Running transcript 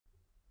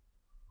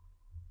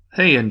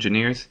Hey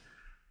engineers,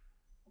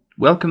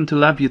 welcome to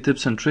LabVIEW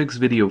Tips and Tricks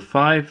video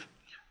 5.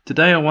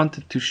 Today I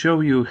wanted to show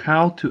you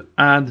how to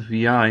add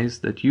VIs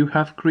that you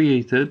have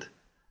created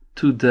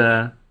to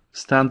the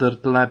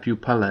standard LabVIEW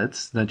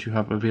palettes that you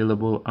have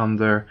available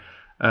under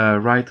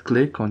right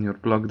click on your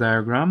block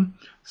diagram.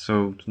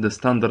 So the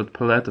standard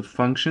palette of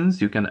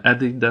functions, you can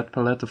edit that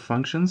palette of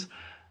functions,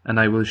 and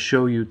I will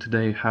show you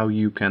today how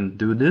you can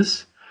do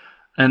this.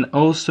 And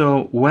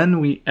also when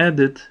we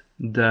edit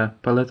the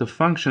palette of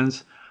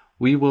functions,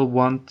 we will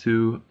want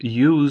to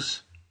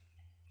use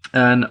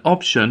an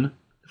option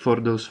for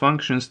those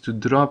functions to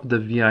drop the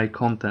VI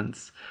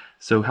contents.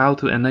 So how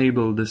to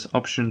enable this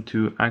option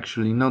to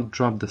actually not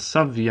drop the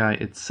sub-VI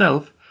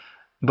itself,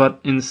 but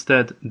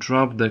instead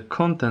drop the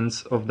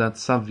contents of that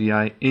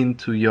sub-VI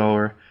into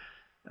your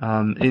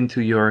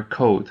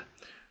code.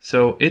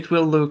 So it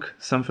will look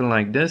something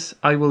like this.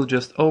 I will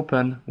just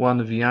open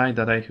one VI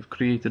that I have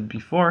created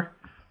before.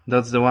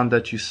 That's the one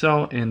that you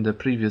saw in the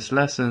previous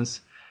lessons.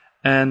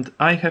 And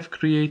I have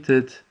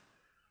created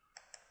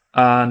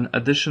an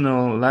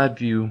additional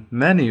LabVIEW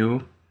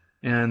menu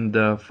in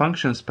the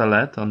functions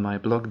palette on my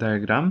block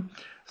diagram.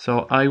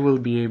 So I will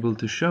be able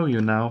to show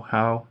you now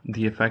how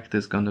the effect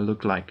is going to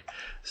look like.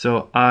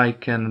 So I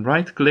can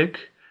right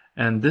click,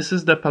 and this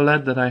is the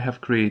palette that I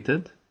have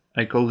created.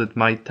 I called it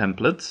my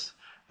templates.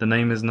 The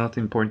name is not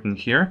important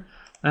here.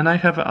 And I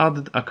have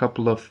added a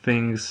couple of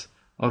things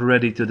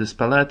already to this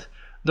palette.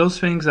 Those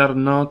things are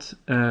not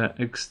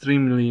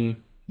extremely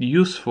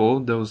useful.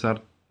 Those are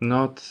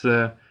not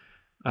all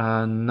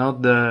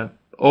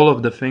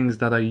of the things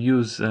that I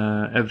use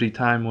every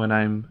time when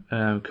I'm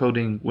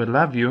coding with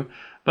LabVIEW,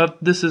 but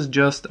this is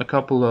just a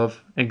couple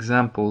of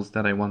examples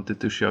that I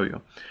wanted to show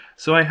you.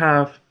 So I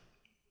have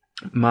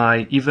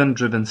my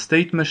event-driven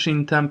state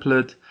machine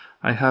template,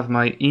 I have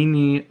my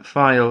ini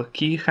file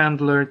key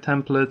handler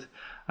template,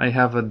 I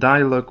have a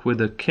dialog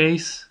with a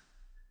case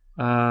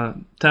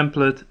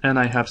template, and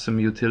I have some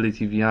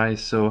utility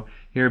VIs. So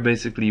here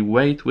basically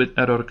wait with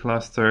error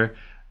cluster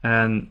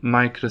and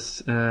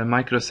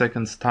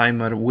microseconds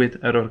timer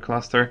with error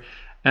cluster.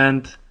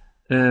 And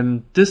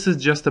this is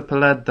just a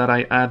palette that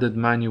I added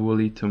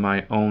manually to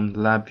my own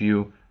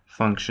LabVIEW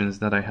functions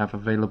that I have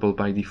available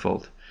by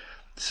default.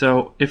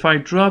 So if I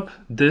drop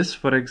this,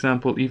 for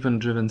example,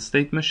 event-driven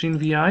state machine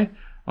VI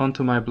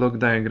onto my block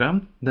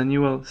diagram, then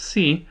you will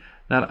see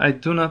that I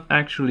do not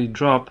actually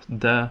drop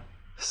the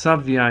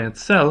sub-VI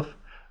itself,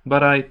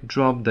 but I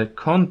drop the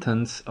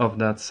contents of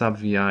that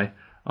sub-VI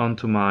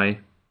onto my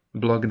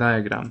block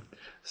diagram.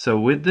 So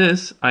with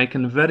this, I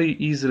can very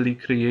easily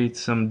create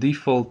some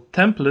default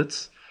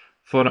templates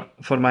for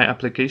my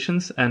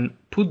applications and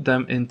put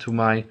them into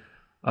my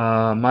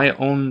my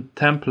own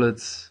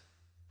templates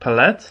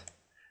palette,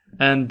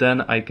 and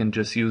then I can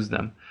just use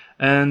them.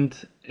 And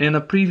in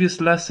a previous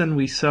lesson,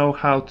 we saw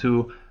how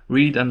to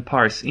read and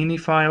parse ini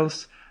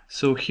files.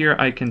 So here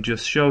I can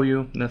just show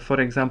you that, for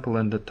example,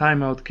 in the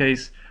timeout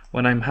case,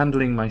 when I'm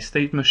handling my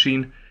state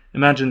machine,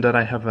 imagine that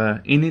I have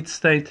a init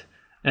state,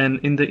 and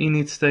in the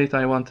init state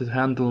I want to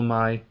handle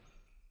my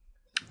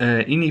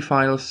ini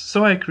files.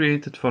 So I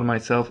created for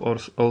myself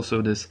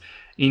also this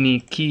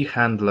ini key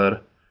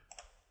handler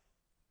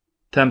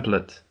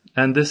template.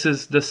 And this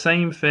is the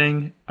same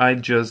thing. I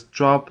just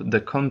drop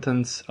the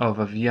contents of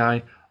a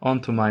VI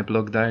onto my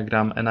block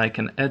diagram, and I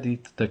can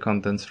edit the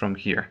contents from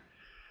here.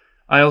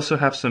 I also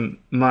have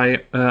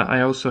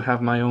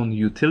my own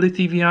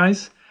utility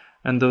VIs,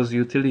 and those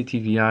utility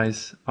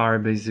VIs are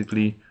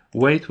basically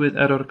wait with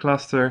error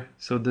cluster.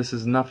 So this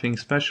is nothing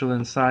special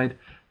inside.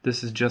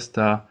 This is just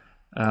a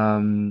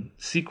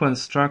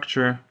sequence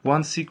structure,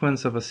 one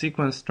sequence of a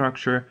sequence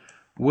structure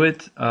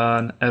with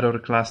an error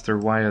cluster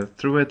wired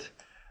through it.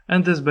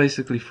 And this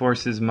basically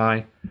forces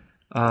my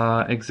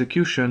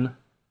execution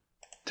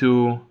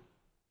to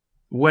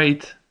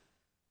wait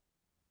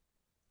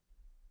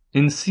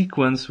in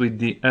sequence with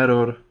the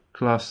error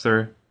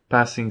cluster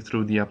passing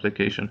through the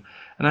application.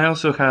 And I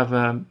also have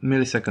a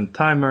millisecond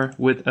timer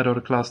with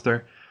error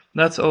cluster.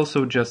 That's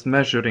also just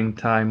measuring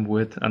time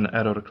with an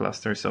error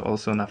cluster, so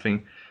also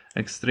nothing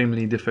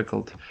extremely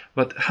difficult.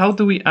 But how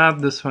do we add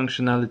this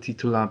functionality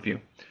to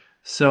LabVIEW?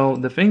 So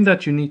the thing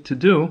that you need to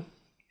do,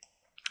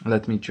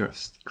 let me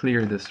just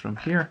clear this from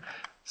here.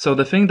 So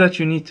the thing that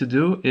you need to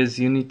do is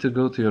you need to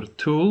go to your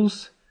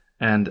tools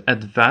and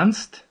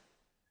advanced.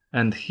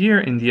 And here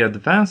in the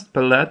advanced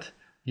palette,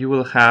 you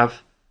will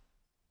have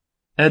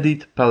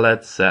edit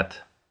palette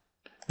set.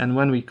 And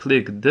when we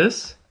click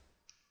this,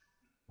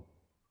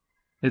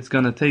 it's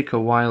going to take a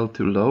while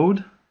to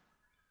load.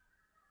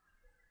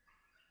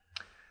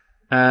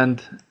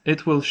 And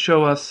it will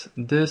show us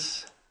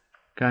this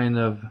kind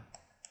of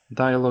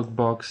dialog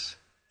box.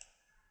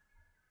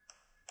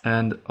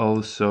 And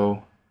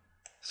also,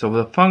 so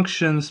the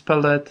functions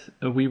palette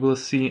we will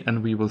see,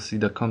 and we will see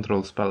the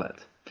controls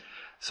palette.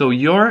 So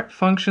your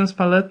functions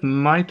palette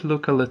might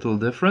look a little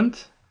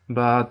different,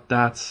 but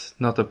that's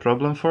not a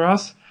problem for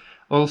us.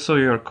 Also,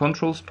 your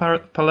controls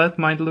palette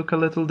might look a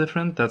little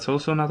different. That's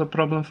also not a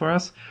problem for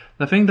us.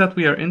 The thing that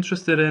we are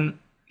interested in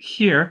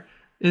here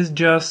is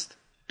just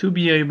to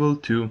be able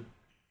to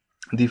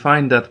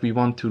define that we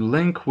want to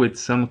link with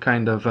some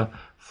kind of a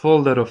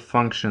folder of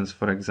functions,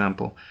 for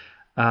example.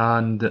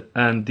 And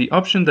the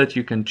option that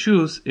you can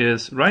choose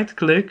is right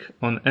click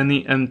on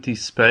any empty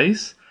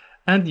space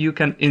and you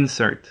can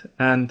insert.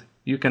 And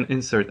you can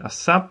insert a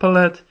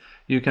subpalette,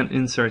 you can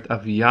insert a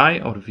VI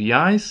or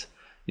VIs,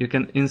 you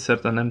can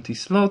insert an empty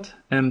slot,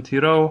 empty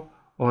row,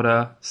 or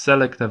a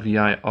select a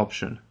VI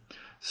option.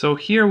 So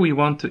here we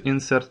want to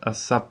insert a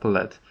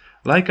subpalette.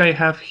 Like I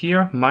have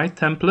here my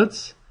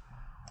templates,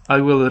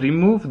 I will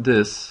remove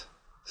this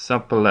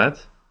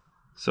subpalette.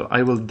 So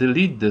I will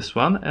delete this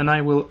one and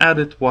I will add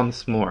it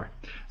once more.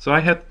 So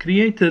I had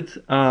created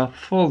a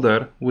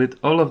folder with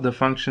all of the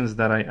functions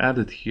that I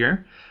added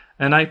here,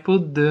 and I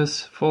put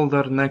this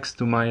folder next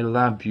to my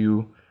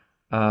LabVIEW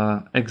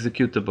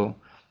executable.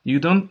 You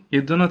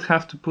do not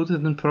have to put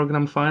it in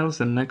program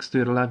files and next to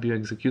your LabVIEW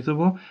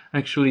executable.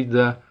 Actually,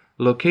 the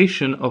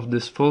location of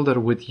this folder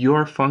with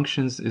your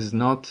functions is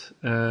not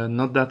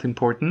that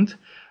important,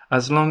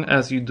 as long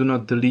as you do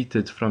not delete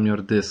it from your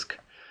disk.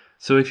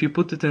 So if you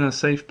put it in a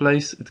safe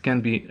place, it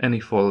can be any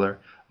folder.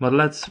 But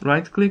let's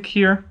right click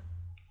here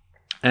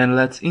and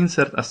let's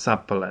insert a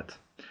subpalette.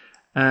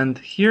 And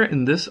here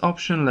in this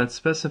option, let's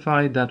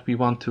specify that we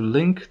want to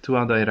link to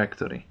a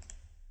directory.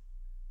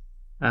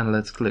 And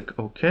let's click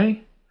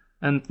OK.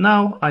 And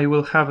now I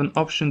will have an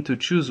option to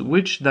choose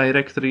which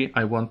directory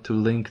I want to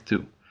link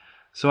to.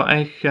 So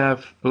I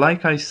have,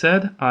 like I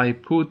said, I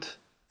put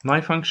my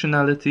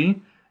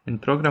functionality in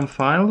program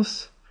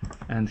files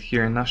and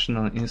here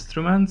National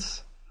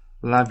Instruments,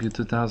 LabVIEW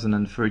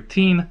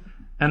 2013,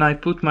 and I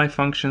put my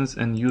functions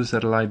and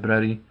user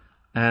library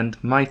and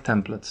my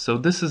templates. So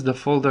this is the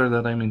folder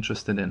that I'm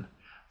interested in.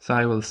 So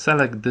I will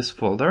select this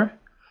folder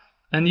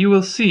and you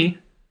will see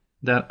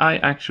that I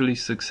actually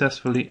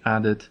successfully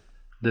added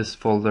this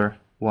folder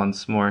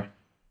once more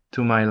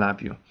to my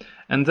LabVIEW.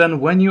 And then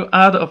when you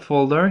add a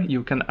folder,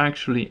 you can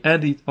actually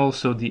edit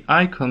also the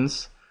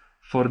icons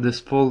for this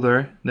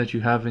folder that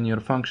you have in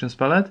your functions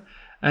palette.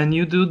 And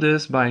you do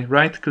this by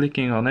right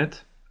clicking on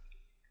it,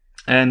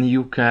 and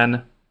you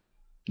can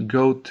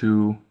go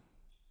to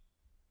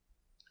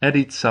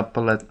edit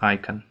subpalette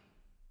icon.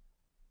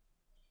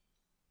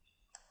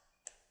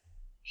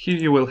 Here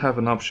you will have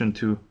an option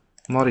to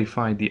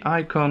modify the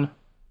icon.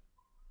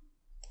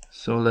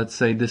 So let's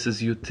say this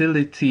is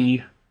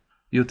utility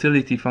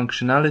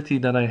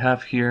functionality that I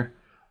have here,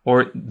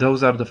 or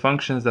those are the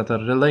functions that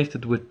are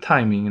related with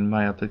timing in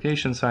my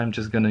application. So I'm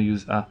just going to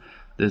use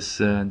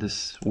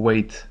this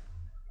wait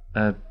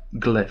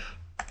glyph.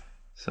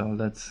 So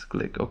let's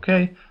click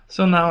OK.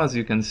 So now, as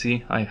you can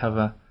see, I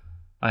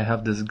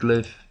have this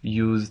glyph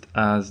used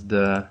as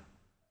the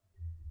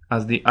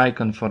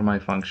icon for my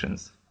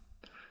functions.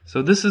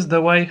 So this is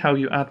the way how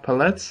you add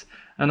palettes.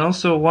 And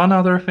also one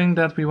other thing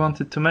that we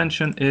wanted to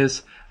mention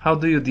is how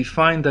do you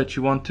define that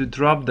you want to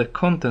drop the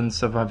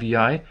contents of a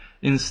VI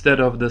instead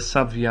of the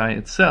sub VI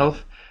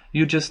itself.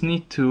 You just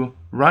need to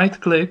right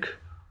click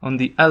on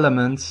the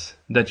elements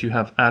that you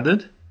have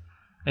added,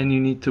 and you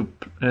need to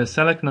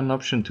select an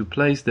option to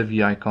place the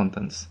VI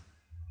contents,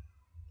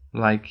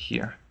 like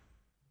here,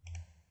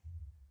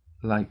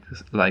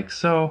 like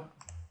so.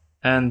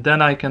 And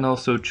then I can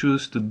also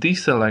choose to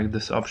deselect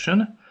this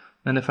option.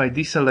 And if I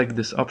deselect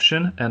this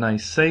option and I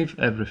save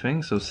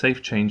everything, so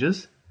save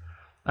changes,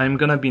 I'm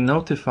gonna be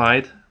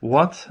notified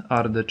what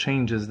are the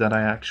changes that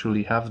I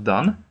actually have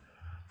done.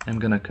 I'm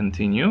gonna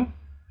continue.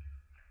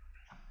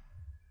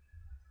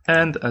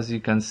 And as you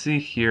can see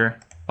here,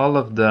 all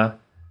of the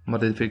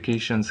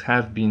modifications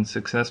have been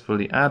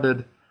successfully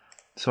added.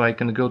 So I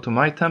can go to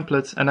my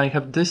templates and I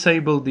have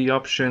disabled the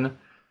option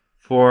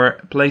for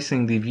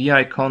placing the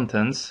VI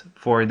contents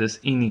for this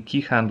ini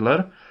key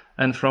handler.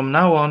 And from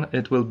now on,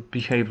 it will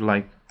behave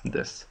like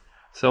this.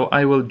 So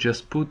I will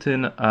just put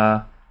in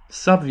a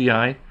sub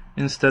VI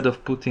instead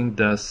of putting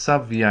the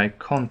sub VI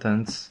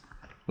contents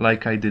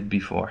like I did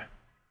before.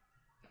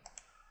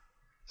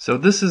 So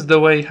this is the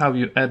way how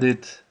you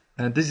edit.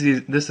 This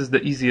is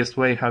the easiest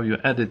way how you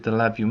edit the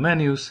LabVIEW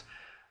menus.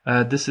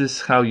 This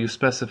is how you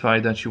specify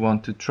that you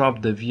want to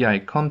drop the VI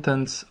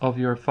contents of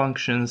your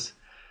functions.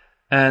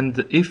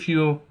 And if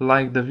you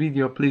like the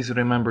video, please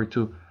remember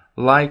to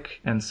like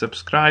and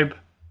subscribe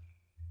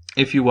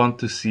if you want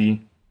to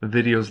see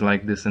videos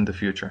like this in the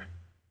future.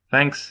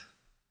 Thanks.